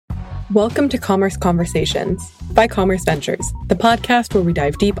Welcome to Commerce Conversations by Commerce Ventures, the podcast where we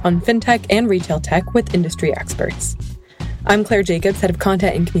dive deep on fintech and retail tech with industry experts. I'm Claire Jacobs, head of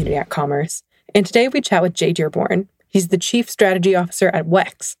content and community at Commerce, and today we chat with Jay Dearborn. He's the Chief Strategy Officer at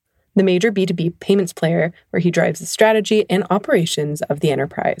WEX, the major B2B payments player where he drives the strategy and operations of the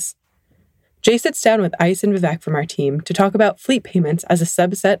enterprise. Jay sits down with Ice and Vivek from our team to talk about fleet payments as a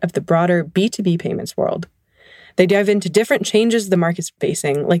subset of the broader B2B payments world. They dive into different changes the market's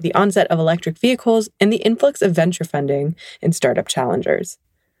facing, like the onset of electric vehicles and the influx of venture funding and startup challengers.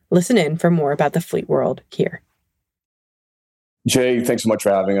 Listen in for more about the fleet world here. Jay, thanks so much for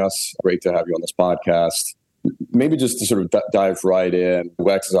having us. Great to have you on this podcast. Maybe just to sort of dive right in,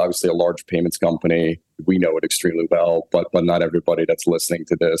 WEX is obviously a large payments company. We know it extremely well, but not everybody that's listening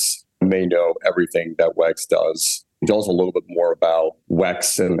to this may know everything that WEX does. Tell us a little bit more about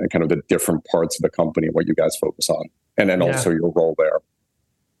WEX and kind of the different parts of the company, what you guys focus on, and then also your role there.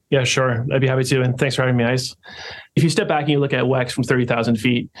 Yeah, sure. I'd be happy to. And thanks for having me, Ice. If you step back and you look at WEX from 30,000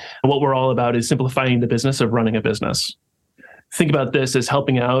 feet, what we're all about is simplifying the business of running a business. Think about this as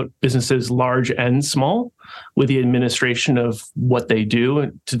helping out businesses large and small with the administration of what they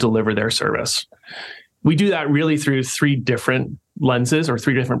do to deliver their service. We do that really through three different lenses or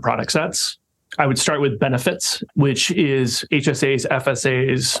three different product sets. I would start with benefits, which is HSAs,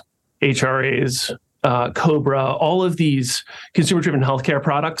 FSAs, HRAs, COBRA, all of these consumer-driven healthcare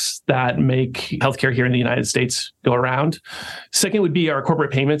products that make healthcare here in the United States go around. Second would be our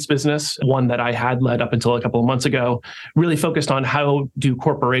corporate payments business, one that I had led up until a couple of months ago, really focused on how do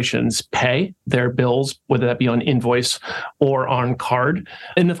corporations pay their bills, whether that be on invoice or on card.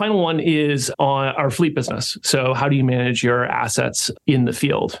 And the final one is on our fleet business. So how do you manage your assets in the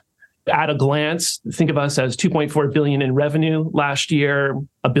field? At a glance, think of us as $2.4 billion in revenue last year,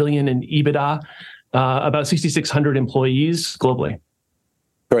 $1 billion in EBITDA, about 6,600 employees globally.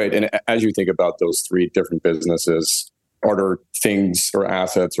 Great. And as you think about those three different businesses, are there things or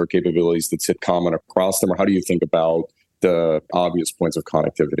assets or capabilities that sit common across them? Or how do you think about the obvious points of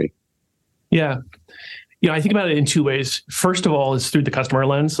connectivity? Yeah. I think about it in two ways. First of all, is through the customer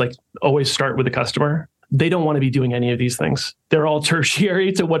lens, like always start with the customer. They don't want to be doing any of these things. They're all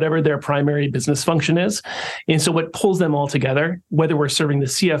tertiary to whatever their primary business function is. And so what pulls them all together, whether we're serving the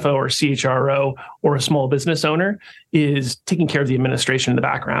CFO or CHRO or a small business owner, is taking care of the administration in the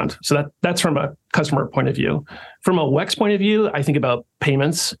background. So that's from a customer point of view. From a WEX point of view, I think about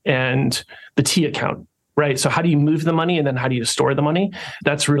payments and the T account, right? So how do you move the money and then how do you store the money?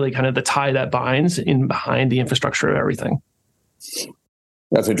 That's really kind of the tie that binds in behind the infrastructure of everything.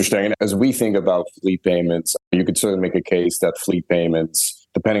 That's interesting. And as we think about fleet payments, you could certainly make a case that fleet payments,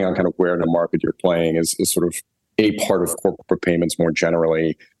 depending on kind of where in the market you're playing, is sort of a part of corporate payments more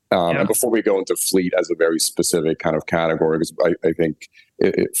generally. And before we go into fleet as a very specific kind of category, because I think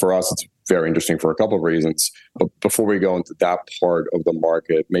for us, it's very interesting for a couple of reasons. But before we go into that part of the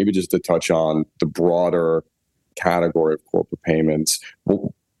market, maybe just to touch on the broader category of corporate payments.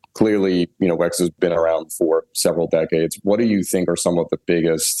 Clearly, WEX has been around for several decades. What do you think are some of the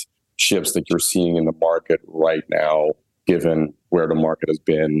biggest shifts that you're seeing in the market right now, given where the market has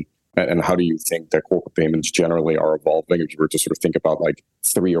been? And how do you think that corporate payments generally are evolving if you were to sort of think about like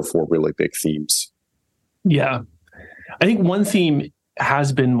 3 or 4 really big themes? Yeah. I think one theme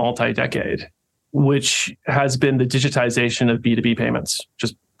has been multi-decade, which has been the digitization of B2B payments,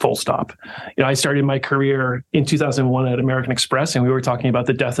 just full stop. I started my career in 2001 at American Express, and we were talking about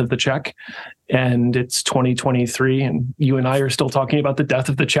the death of the check. And it's 2023, and you and I are still talking about the death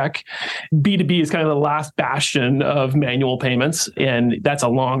of the check. B2B is kind of the last bastion of manual payments, and that's a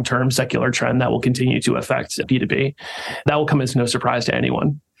long-term secular trend that will continue to affect B2B. That will come as no surprise to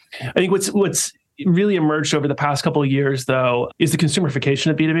anyone. I think what's really emerged over the past couple of years, though, is the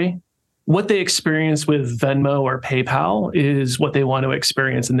consumerification of B2B. What they experience with Venmo or PayPal is what they want to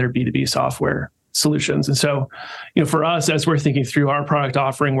experience in their B2B software solutions. And so, for us, as we're thinking through our product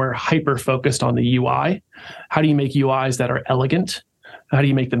offering, we're hyper-focused on the UI. How do you make UIs that are elegant? How do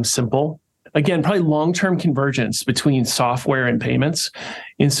you make them simple? Again, probably long-term convergence between software and payments.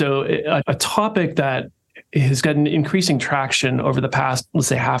 And so a topic that has gotten increasing traction over the past, let's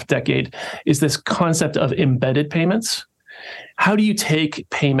say, half decade is this concept of embedded payments. How do you take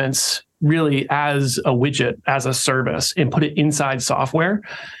payments really as a widget, as a service, and put it inside software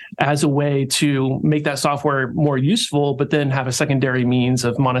as a way to make that software more useful, but then have a secondary means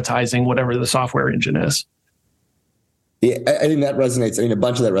of monetizing whatever the software engine is? Yeah, I think that resonates. A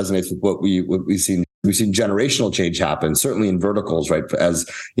bunch of that resonates with what we've seen. we've seen generational change happen, certainly in verticals, right? As,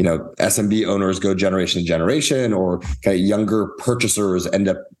 SMB owners go generation to generation, or kind of younger purchasers end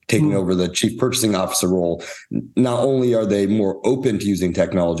up taking over the chief purchasing officer role. Not only are they more open to using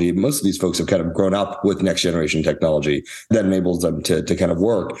technology, most of these folks have kind of grown up with next generation technology that enables them to kind of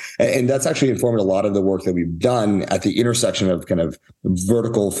work. And that's actually informed a lot of the work that we've done at the intersection of kind of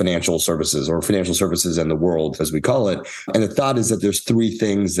vertical financial services, or financial services in the world, as we call it. And the thought is that there's three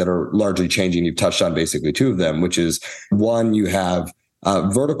things that are largely changing. You've touched on basically two of them, which is one, you have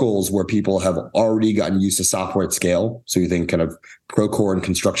verticals where people have already gotten used to software at scale. So you think kind of Procore and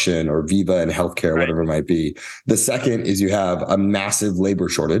construction, or Viva and healthcare, whatever it might be. The second is you have a massive labor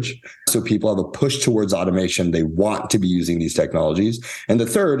shortage. So people have a push towards automation. They want to be using these technologies. And the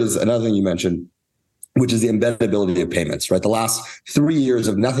third is another thing you mentioned, which is the embeddability of payments, right? The last 3 years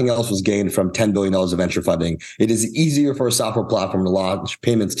of nothing else was gained from $10 billion of venture funding. It is easier for a software platform to launch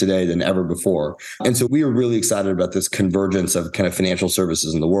payments today than ever before. And so we are really excited about this convergence of kind of financial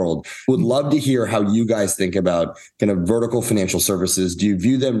services in the world. Would love to hear how you guys think about kind of vertical financial services. Do you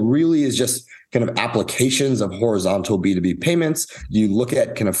view them really as just kind of applications of horizontal B2B payments? Do you look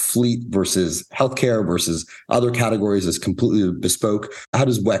at kind of fleet versus healthcare versus other categories as completely bespoke? How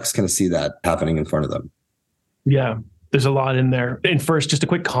does WEX kind of see that happening in front of them? Yeah, there's a lot in there. And first, just a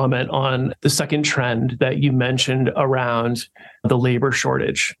quick comment on the second trend that you mentioned around the labor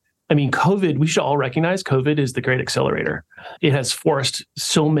shortage. I mean, COVID, we should all recognize COVID is the great accelerator. It has forced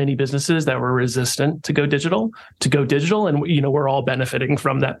so many businesses that were resistant to go digital. And, we're all benefiting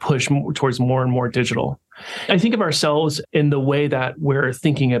from that push towards more and more digital. I think of ourselves in the way that we're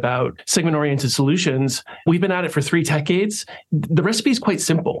thinking about segment-oriented solutions. We've been at it for 3 decades. The recipe is quite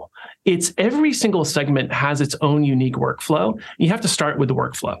simple. It's every single segment has its own unique workflow. You have to start with the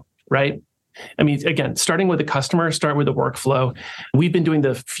workflow, right? I mean, again, starting with the customer, start with the workflow. We've been doing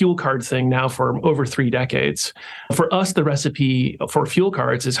the fuel card thing now for over 3 decades. For us, the recipe for fuel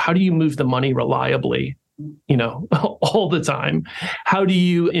cards is, how do you move the money reliably, all the time? How do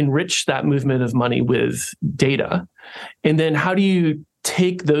you enrich that movement of money with data? And then how do you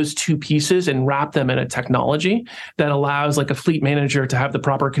take those two pieces and wrap them in a technology that allows like a fleet manager to have the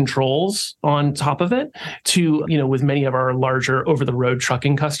proper controls on top of it to, with many of our larger over-the-road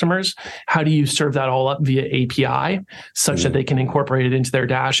trucking customers, how do you serve that all up via API such that they can incorporate it into their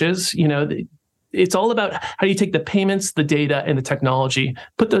dashes? It's all about how do you take the payments, the data, and the technology,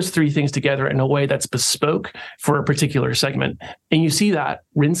 put those 3 things together in a way that's bespoke for a particular segment. And you see that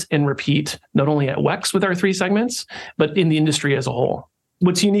rinse and repeat, not only at WEX with our 3 segments, but in the industry as a whole.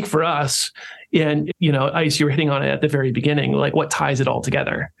 What's unique for us, and, Ice, you were hitting on it at the very beginning, like what ties it all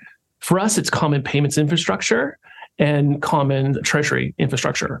together? For us, it's common payments infrastructure and common treasury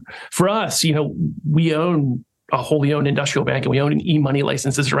infrastructure. For us, we own a wholly owned industrial bank, and we own e-money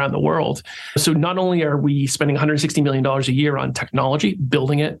licenses around the world. So not only are we spending $160 million a year on technology,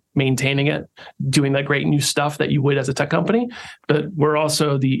 building it, maintaining it, doing that great new stuff that you would as a tech company, but we're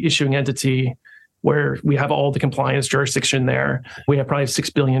also the issuing entity where we have all the compliance jurisdiction there. We have probably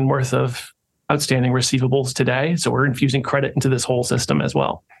 $6 billion worth of outstanding receivables today. So we're infusing credit into this whole system as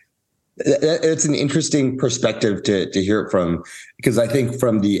well. It's an interesting perspective to hear it from, because I think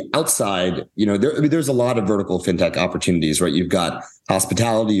from the outside, there's a lot of vertical fintech opportunities, right? You've got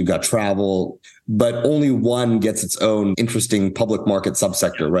hospitality, you've got travel, but only one gets its own interesting public market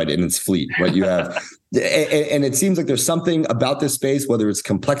subsector, right? In its fleet, right? You have, and it seems like there's something about this space, whether it's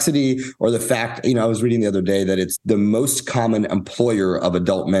complexity or the fact, I was reading the other day that it's the most common employer of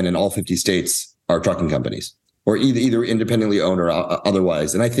adult men in all 50 states are trucking companies, or either independently owned or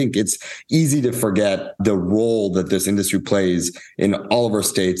otherwise. And I think it's easy to forget the role that this industry plays in all of our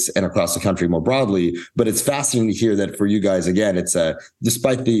states and across the country more broadly. But it's fascinating to hear that for you guys, again, it's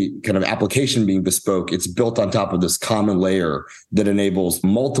despite the kind of application being bespoke, it's built on top of this common layer that enables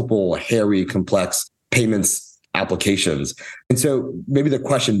multiple hairy, complex payments applications. And so maybe the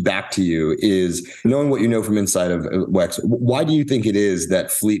question back to you is, knowing what you know from inside of WEX, why do you think it is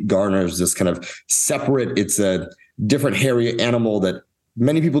that fleet garners this kind of separate, it's a different hairy animal that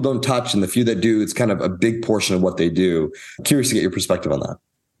many people don't touch, and the few that do, it's kind of a big portion of what they do? Curious to get your perspective on that.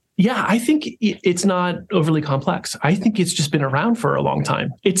 Yeah, I think it's not overly complex. I think it's just been around for a long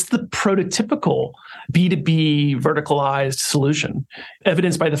time. It's the prototypical B2B verticalized solution,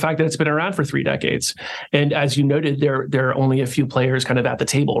 evidenced by the fact that it's been around for 3 decades. And as you noted, there are only a few players kind of at the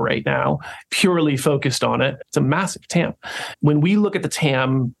table right now, purely focused on it. It's a massive TAM. When we look at the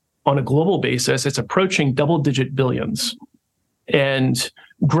TAM on a global basis, it's approaching double-digit billions and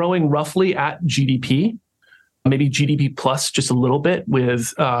growing roughly at GDP. Maybe GDP plus just a little bit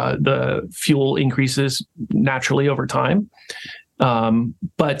with the fuel increases naturally over time.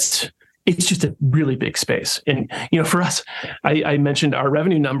 But it's just a really big space. And, for us, I mentioned our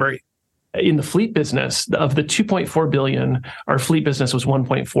revenue number in the fleet business. Of the 2.4 billion, our fleet business was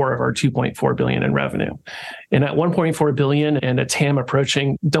 1.4 of our 2.4 billion in revenue. And at 1.4 billion and a TAM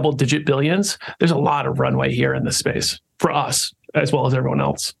approaching double-digit billions, there's a lot of runway here in this space for us as well as everyone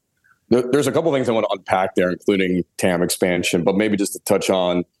else. There's a couple of things I want to unpack there, including TAM expansion, but maybe just to touch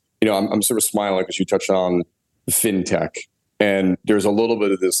on, I'm sort of smiling because you touched on fintech. And there's a little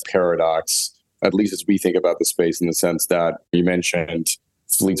bit of this paradox, at least as we think about the space, in the sense that you mentioned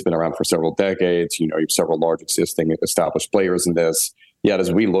fleet's been around for several decades. You have several large existing established players in this. Yet as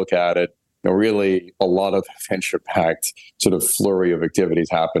we look at it, really a lot of venture-backed sort of flurry of activities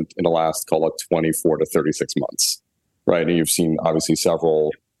happened in the last, call it 24 to 36 months, right? And you've seen obviously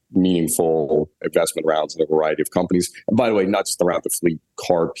several meaningful investment rounds in a variety of companies. And by the way, not just around the fleet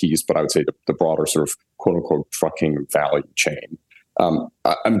car piece, but I would say the broader sort of quote unquote trucking value chain.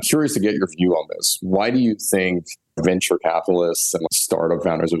 I'm curious to get your view on this. Why do you think venture capitalists and startup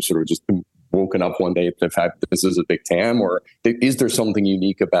founders have sort of just been woken up one day to the fact that this is a big TAM, or is there something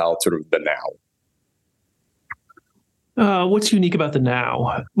unique about sort of the now? What's unique about the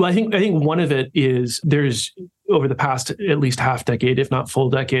now? Well, I think one of it is there's, over the past at least half decade, if not full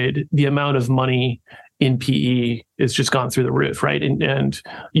decade, the amount of money in PE has just gone through the roof, right? And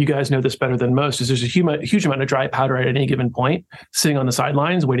you guys know this better than most, is there's a huge amount of dry powder at any given point sitting on the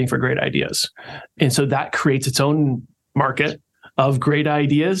sidelines waiting for great ideas. And so that creates its own market of great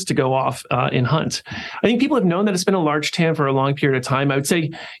ideas to go off and hunt. I think people have known that it's been a large TAM for a long period of time. I would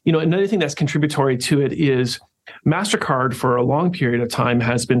say, another thing that's contributory to it is MasterCard for a long period of time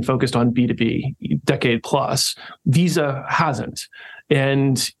has been focused on B2B, decade plus. Visa hasn't.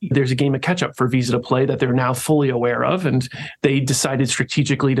 And there's a game of catch up for Visa to play that they're now fully aware of. And they decided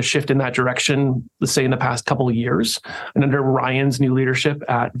strategically to shift in that direction, let's say in the past couple of years. And under Ryan's new leadership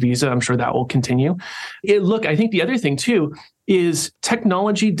at Visa, I'm sure that will continue. I think the other thing too is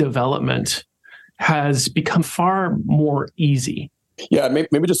technology development has become far more easy. Yeah,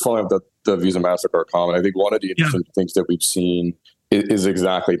 maybe just following up the Visa MasterCard comment. I think one of the interesting things that we've seen is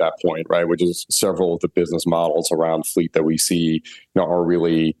exactly that point, right? Which is several of the business models around fleet that we see, are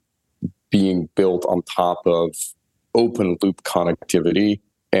really being built on top of open loop connectivity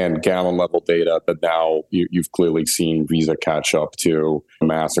and gallon level data that now you've clearly seen Visa catch up to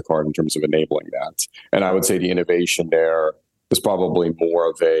MasterCard in terms of enabling that. And I would say the innovation there is probably more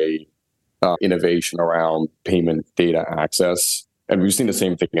of a innovation around payment data access. And we've seen the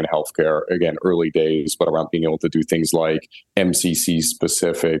same thing in healthcare, again, early days, but around being able to do things like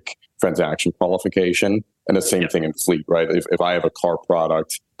MCC-specific transaction qualification. And the same thing in fleet, right? If I have a car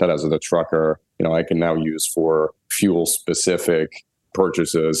product that as a trucker, I can now use for fuel-specific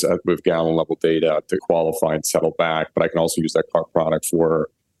purchases with gallon-level data to qualify and settle back. But I can also use that car product for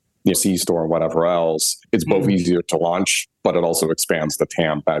C-store and whatever else. It's both easier to launch, but it also expands the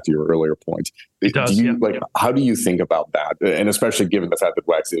TAM, back to your earlier point. It does, how do you think about that? And especially given the fact that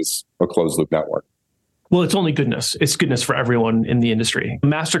WEX is a closed loop network. Well, it's only goodness. It's goodness for everyone in the industry.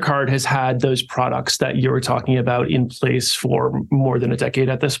 MasterCard has had those products that you were talking about in place for more than a decade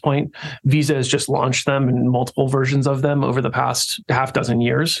at this point. Visa has just launched them and multiple versions of them over the past half dozen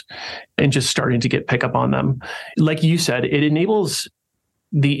years and just starting to get pickup on them. Like you said, it enables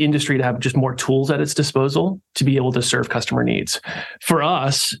the industry to have just more tools at its disposal to be able to serve customer needs. For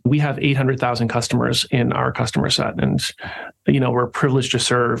us, we have 800,000 customers in our customer set. And, we're privileged to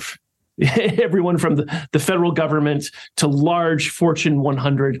serve everyone from the federal government to large Fortune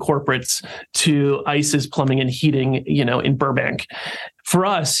 100 corporates to ICE's plumbing and heating, in Burbank. For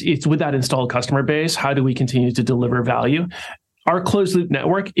us, it's with that installed customer base, how do we continue to deliver value? Our closed loop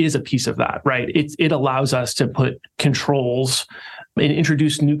network is a piece of that, right? It allows us to put controls and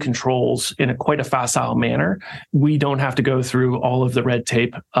introduce new controls in quite a facile manner. We don't have to go through all of the red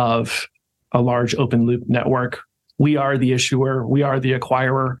tape of a large open loop network. We are the issuer, we are the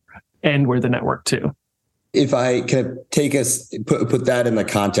acquirer, and we're the network too. If I can put that in the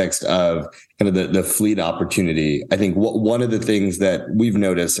context of kind of the fleet opportunity, I think one of the things that we've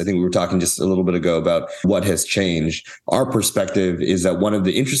noticed, I think we were talking just a little bit ago about what has changed. Our perspective is that one of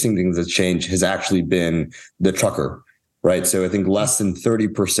the interesting things that's changed has actually been the trucker, right? So I think less than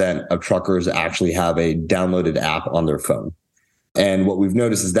 30% of truckers actually have a downloaded app on their phone. And what we've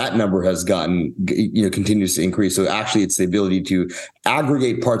noticed is that number has continues to increase. So actually it's the ability to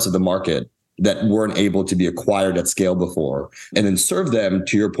aggregate parts of the market that weren't able to be acquired at scale before, and then serve them,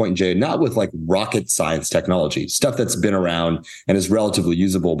 to your point, Jay, not with like rocket science technology, stuff that's been around and is relatively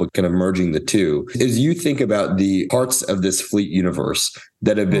usable, but kind of merging the two. As you think about the parts of this fleet universe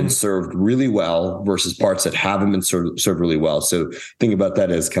that have been served really well versus parts that haven't been served really well. So think about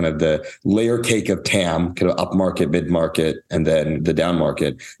that as kind of the layer cake of TAM, kind of upmarket, mid-market, and then the down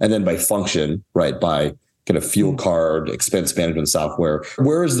market. And then by function, right, by kind of fuel card, expense management software.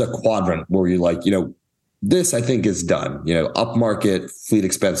 Where is the quadrant where you're like, this I think is done, upmarket, fleet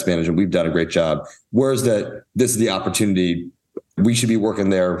expense management, we've done a great job. Where's this is the opportunity. We should be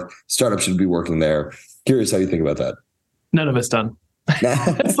working there. Startups should be working there. Curious how you think about that. None of it's done.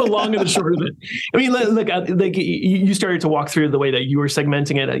 That's the long and the short of it. I mean, look, like you started to walk through the way that you were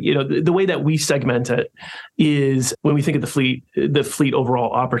segmenting it. The way that we segment it is when we think of the fleet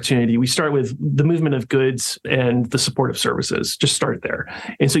overall opportunity, we start with the movement of goods and the support of services. Just start there.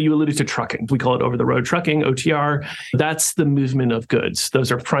 And so you alluded to trucking. We call it over the road trucking, OTR. That's the movement of goods.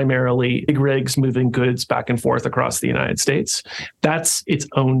 Those are primarily big rigs moving goods back and forth across the United States. That's its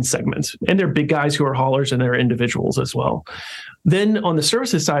own segment. And they're big guys who are haulers and they're individuals as well. Then on the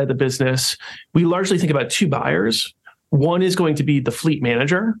services side of the business, we largely think about two buyers. One is going to be the fleet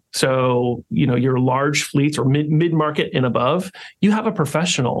manager. So, your large fleets or mid-market and above, you have a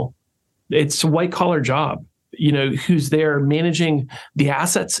professional. It's a white collar job, who's there managing the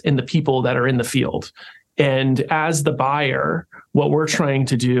assets and the people that are in the field. And as the buyer, what we're trying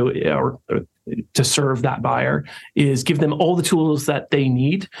to do or to serve that buyer is give them all the tools that they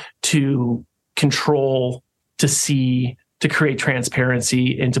need to control, to see, to create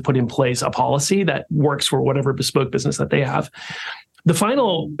transparency, and to put in place a policy that works for whatever bespoke business that they have. The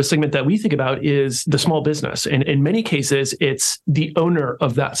final segment that we think about is the small business. And in many cases, it's the owner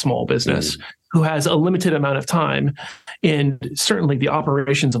of that small business who has a limited amount of time. And certainly the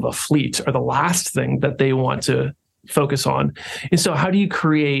operations of a fleet are the last thing that they want to focus on. And so how do you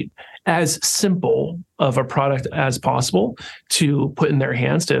create as simple of a product as possible to put in their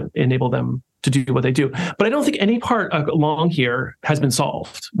hands to enable them to do what they do? But I don't think any part along here has been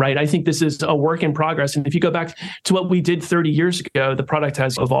solved, right? I think this is a work in progress. And if you go back to what we did 30 years ago, the product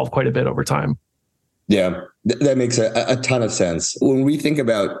has evolved quite a bit over time. Yeah, that makes a ton of sense. When we think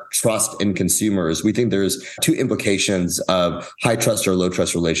about trust in consumers, we think there's two implications of high trust or low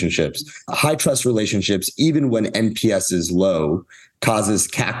trust relationships. High trust relationships, even when NPS is low, causes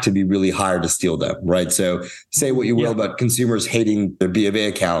CAC to be really higher to steal them, right? So say what you will about consumers hating their B of A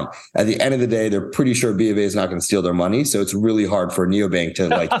account. At the end of the day, they're pretty sure B of A is not going to steal their money. So it's really hard for a neobank to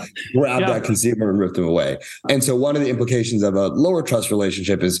grab that consumer and rip them away. And so one of the implications of a lower trust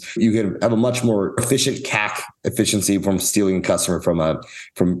relationship is you can have a much more efficient CAC efficiency from stealing a customer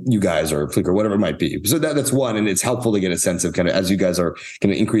from you guys or Fleek or whatever it might be. So that's one. And it's helpful to get a sense of kind of, as you guys are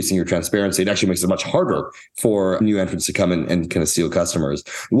kind of increasing your transparency, it actually makes it much harder for new entrants to come in and kind of steal customers.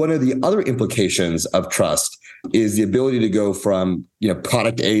 One of the other implications of trust is the ability to go from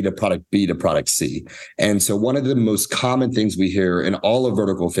product A to product B to product C. And so one of the most common things we hear in all of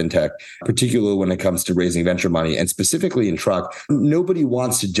vertical fintech, particularly when it comes to raising venture money and specifically in truck, nobody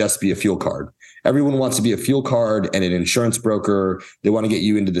wants to just be a fuel card. Everyone wants to be a fuel card and an insurance broker. They want to get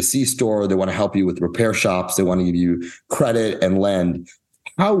you into the C store. They want to help you with repair shops. They want to give you credit and lend.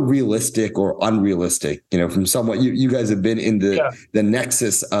 How realistic or unrealistic, from somewhat, you guys have been in the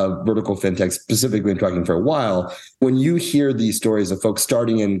nexus of vertical fintech, specifically in trucking for a while. When you hear these stories of folks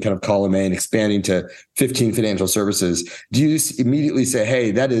starting in kind of column A and expanding to 15 financial services, do you immediately say,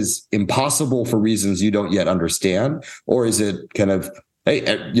 hey, that is impossible for reasons you don't yet understand? Or is it kind of,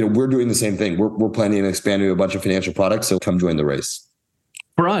 hey, we're doing the same thing. We're planning on expanding to a bunch of financial products, so come join the race?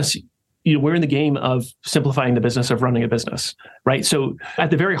 For us, we're in the game of simplifying the business of running a business, right? So at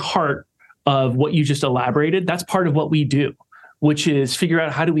the very heart of what you just elaborated, that's part of what we do, which is figure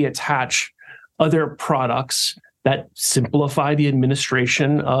out how do we attach other products that simplify the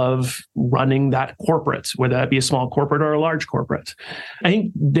administration of running that corporate, whether that be a small corporate or a large corporate. I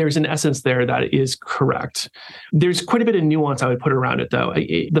think there's an essence there that is correct. There's quite a bit of nuance I would put around it, though.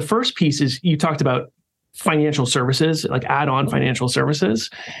 The first piece is you talked about financial services, like add-on financial services.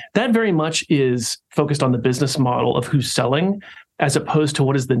 That very much is focused on the business model of who's selling, as opposed to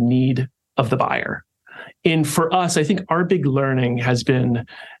what is the need of the buyer. And for us, I think our big learning has been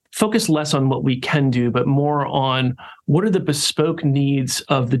focus less on what we can do, but more on what are the bespoke needs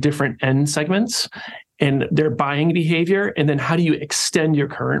of the different end segments and their buying behavior. And then how do you extend your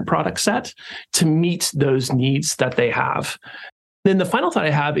current product set to meet those needs that they have? Then the final thought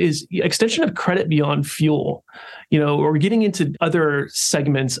I have is extension of credit beyond fuel. We're getting into other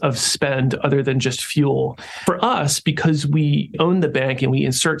segments of spend other than just fuel. For us, because we own the bank and we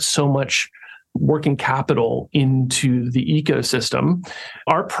insert so much working capital into the ecosystem.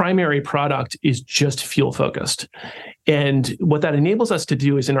 Our primary product is just fuel focused. And what that enables us to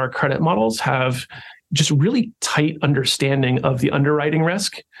do is in our credit models have just really tight understanding of the underwriting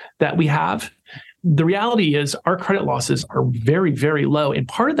risk that we have. The reality is our credit losses are very, very low. And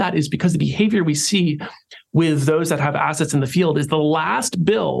part of that is because the behavior we see with those that have assets in the field is the last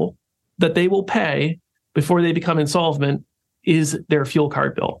bill that they will pay before they become insolvent is their fuel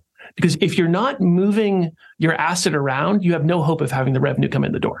card bill. Because if you're not moving your asset around, you have no hope of having the revenue come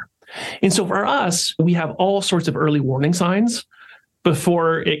in the door. And so for us, we have all sorts of early warning signs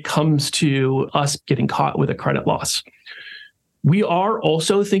before it comes to us getting caught with a credit loss. We are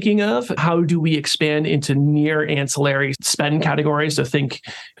also thinking of how do we expand into near ancillary spend categories. So think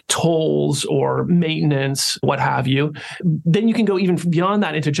tolls or maintenance, what have you. Then you can go even beyond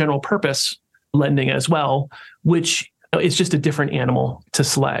that into general purpose lending as well, which is just a different animal to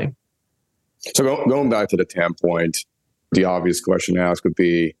slay. So going back to the TAM point, the obvious question to ask would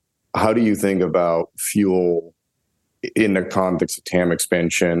be, how do you think about fuel in the context of TAM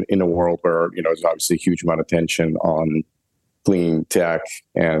expansion in a world where, there's obviously a huge amount of tension on clean tech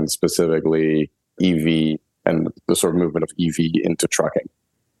and specifically EV and the sort of movement of EV into trucking?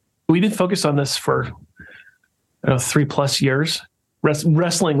 We've been focused on this for 3+ years,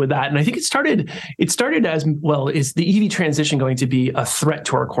 wrestling with that. And I think it started as, well, is the EV transition going to be a threat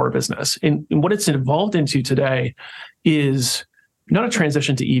to our core business? And what it's evolved into today is not a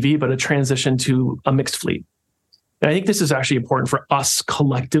transition to EV, but a transition to a mixed fleet. And I think this is actually important for us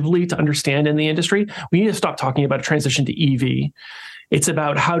collectively to understand in the industry. We need to stop talking about a transition to EV. It's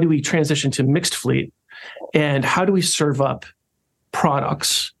about how do we transition to mixed fleet and how do we serve up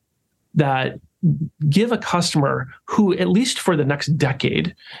products that give a customer who, at least for the next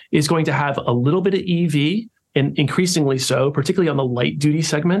decade, is going to have a little bit of EV and increasingly so, particularly on the light duty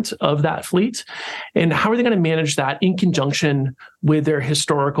segment of that fleet. And how are they going to manage that in conjunction with their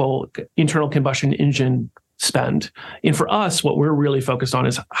historical internal combustion engine spend? And for us, what we're really focused on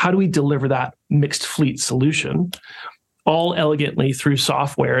is how do we deliver that mixed fleet solution all elegantly through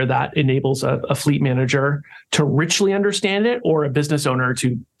software that enables a fleet manager to richly understand it or a business owner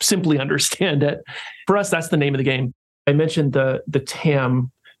to simply understand it. For us, that's the name of the game. I mentioned the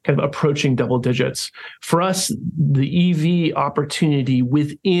TAM kind of approaching double digits. For us, the EV opportunity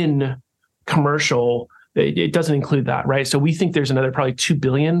within commercial, it doesn't include that, right? So we think there's another probably $2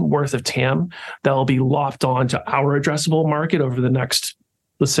 billion worth of TAM that will be lopped onto our addressable market over the next,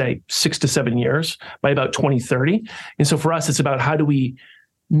 let's say, 6 to 7 years by about 2030. And so for us, it's about how do we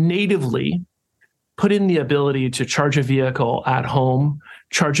natively put in the ability to charge a vehicle at home,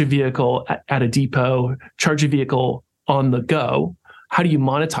 charge a vehicle at a depot, charge a vehicle on the go. How do you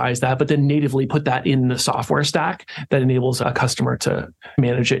monetize that, but then natively put that in the software stack that enables a customer to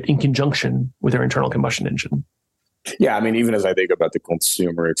manage it in conjunction with their internal combustion engine? Yeah, I mean, even as I think about the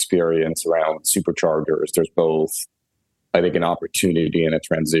consumer experience around superchargers, there's both, I think, an opportunity and a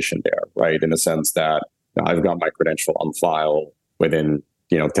transition there, right? In the sense that I've got my credential on file within,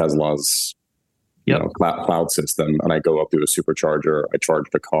 Tesla's cloud system, and I go up to a supercharger, I charge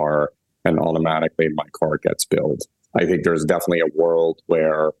the car, and automatically my car gets billed. I think there's definitely a world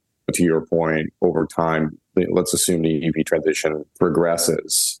where, to your point, over time, let's assume the EV transition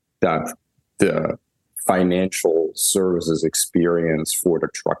progresses, that the financial services experience for the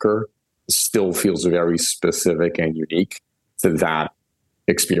trucker still feels very specific and unique to that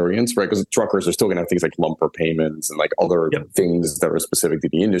experience, right? Because truckers are still going to have things like lumper payments and like other things that are specific to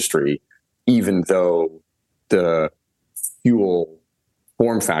the industry, even though the fuel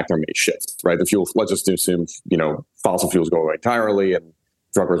form factor may shift, right? The fuel, let's just assume, fossil fuels go away entirely and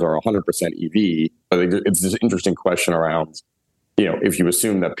truckers are 100% EV. I think it's this interesting question around, if you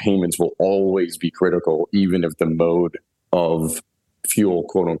assume that payments will always be critical, even if the mode of fuel,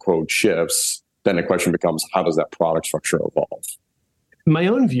 quote unquote, shifts, then the question becomes, how does that product structure evolve? My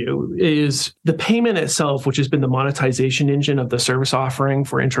own view is the payment itself, which has been the monetization engine of the service offering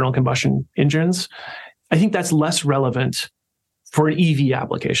for internal combustion engines, I think that's less relevant for an EV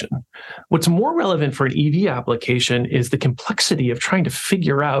application. What's more relevant for an EV application is the complexity of trying to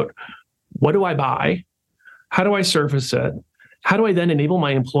figure out, what do I buy? How do I service it? How do I then enable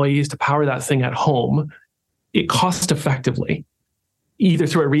my employees to power that thing at home cost effectively, either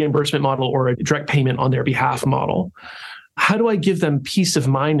through a reimbursement model or a direct payment on their behalf model? how do I give them peace of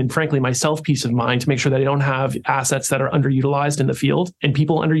mind and frankly, myself peace of mind to make sure that I don't have assets that are underutilized in the field and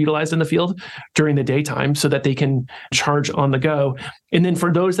people underutilized in the field during the daytime so that they can charge on the go? And then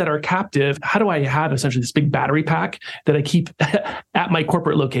for those that are captive, how do I have essentially this big battery pack that I keep at my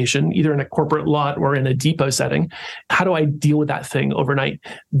corporate location, either in a corporate lot or in a depot setting? How do I deal with that thing overnight?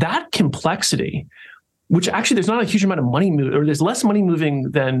 That complexity, which actually there's not a huge amount of money or there's less money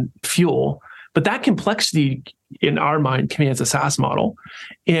moving than fuel, but that complexity in our mind commands a SaaS model.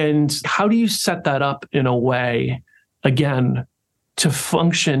 And how do you set that up in a way, again, to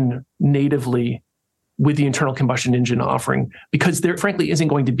function natively with the internal combustion engine offering? Because there frankly isn't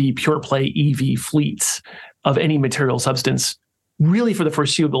going to be pure play EV fleets of any material substance really for the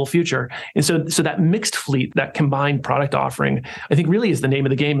foreseeable future. And so that mixed fleet, that combined product offering, I think really is the name of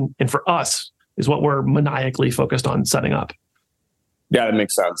the game. And for us is what we're maniacally focused on setting up. Yeah, that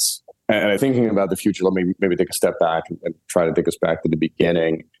makes sense. And thinking about the future, let me maybe take a step back and try to take us back to the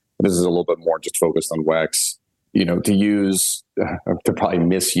beginning. This is a little bit more just focused on WEX. To probably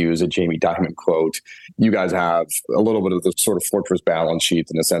misuse a Jamie Dimon quote, you guys have a little bit of the sort of fortress balance sheet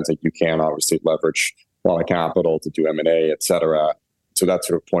in the sense that you can obviously leverage a lot of capital to do M&A, et cetera. So that's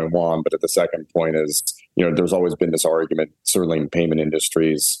sort of point one. But the second point is, there's always been this argument, certainly in payment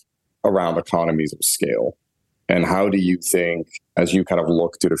industries, around economies of scale. And how do you think, as you kind of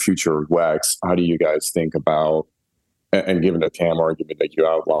look to the future of WEX, how do you guys think about, and given the TAM argument that you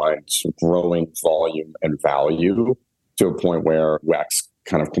outlined, growing volume and value to a point where WEX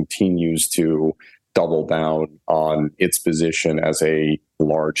kind of continues to double down on its position as a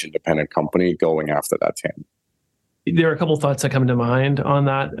large independent company going after that TAM? There are a couple of thoughts that come to mind on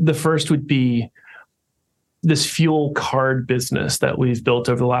that. The first would be this fuel card business that we've built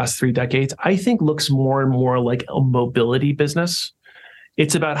over the last 3 decades, I think looks more and more like a mobility business.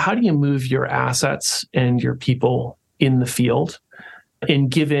 It's about how do you move your assets and your people in the field and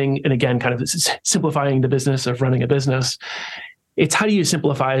giving, and again, kind of simplifying the business of running a business. It's how do you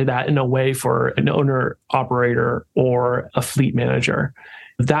simplify that in a way for an owner, operator, or a fleet manager?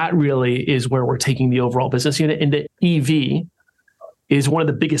 That really is where we're taking the overall business unit. And the EV is one of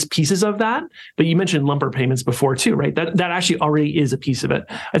the biggest pieces of that. But you mentioned lumber payments before too, right? That actually already is a piece of it.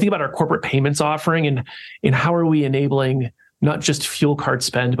 I think about our corporate payments offering and how are we enabling not just fuel card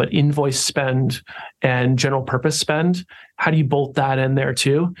spend, but invoice spend and general purpose spend. How do you bolt that in there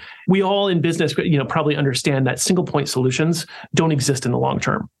too? We all in business, probably understand that single point solutions don't exist in the long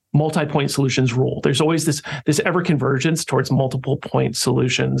term. Multi-point solutions rule. There's always this ever convergence towards multiple point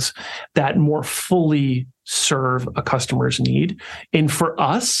solutions that more fully serve a customer's need. And for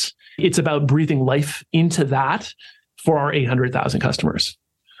us, it's about breathing life into that for our 800,000 customers.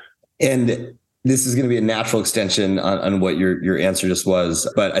 And this is going to be a natural extension on what your answer just was.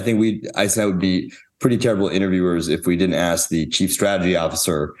 But I think I would be pretty terrible interviewers if we didn't ask the chief strategy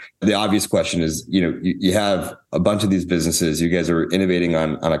officer. The obvious question is, you have a bunch of these businesses. You guys are innovating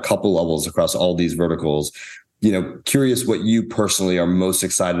on a couple levels across all these verticals. Curious what you personally are most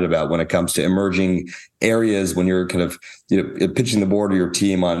excited about when it comes to emerging areas when you're kind of, pitching the board or your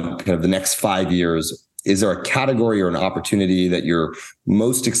team on kind of the next 5 years. Is there a category or an opportunity that you're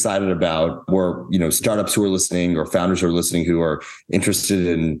most excited about where, startups who are listening or founders who are listening who are interested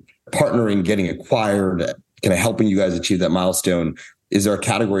in partnering, getting acquired, kind of helping you guys achieve that milestone? Is there a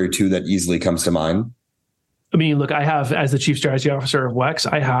category or two that easily comes to mind? I mean, look, I have, as the chief strategy officer of WEX,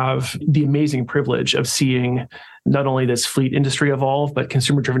 I have the amazing privilege of seeing not only this fleet industry evolve, but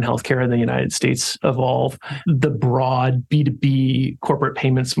consumer-driven healthcare in the United States evolve, the broad B2B corporate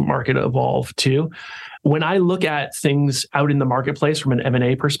payments market evolve too. When I look at things out in the marketplace from an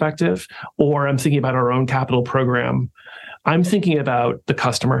M&A perspective, or I'm thinking about our own capital program, I'm thinking about the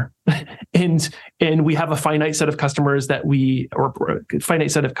customer, and we have a finite set of customers or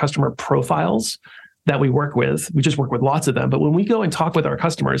finite set of customer profiles that we work with. We just work with lots of them. But when we go and talk with our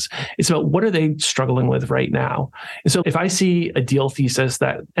customers, it's about what are they struggling with right now. And so if I see a deal thesis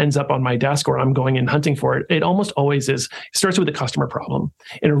that ends up on my desk or I'm going and hunting for it, it almost always starts with a customer problem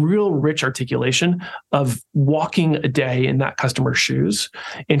and a real rich articulation of walking a day in that customer's shoes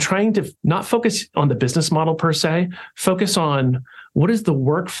and trying to not focus on the business model per se, focus on what is the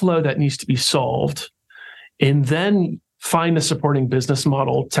workflow that needs to be solved, and then find the supporting business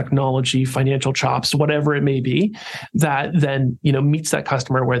model, technology, financial chops, whatever it may be, that then meets that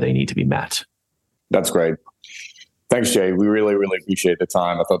customer where they need to be met. That's great. Thanks, Jay. We really, really appreciate the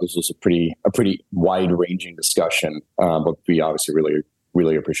time. I thought this was a pretty wide-ranging discussion, but we obviously really,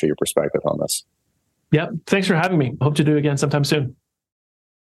 really appreciate your perspective on this. Yep. Thanks for having me. Hope to do it again sometime soon.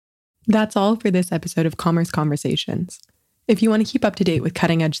 That's all for this episode of Commerce Conversations. If you want to keep up to date with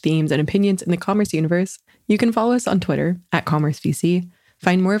cutting-edge themes and opinions in the commerce universe, you can follow us on Twitter @CommerceVC,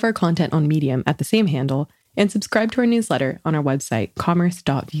 find more of our content on Medium at the same handle, and subscribe to our newsletter on our website,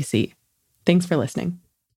 commerce.vc. Thanks for listening.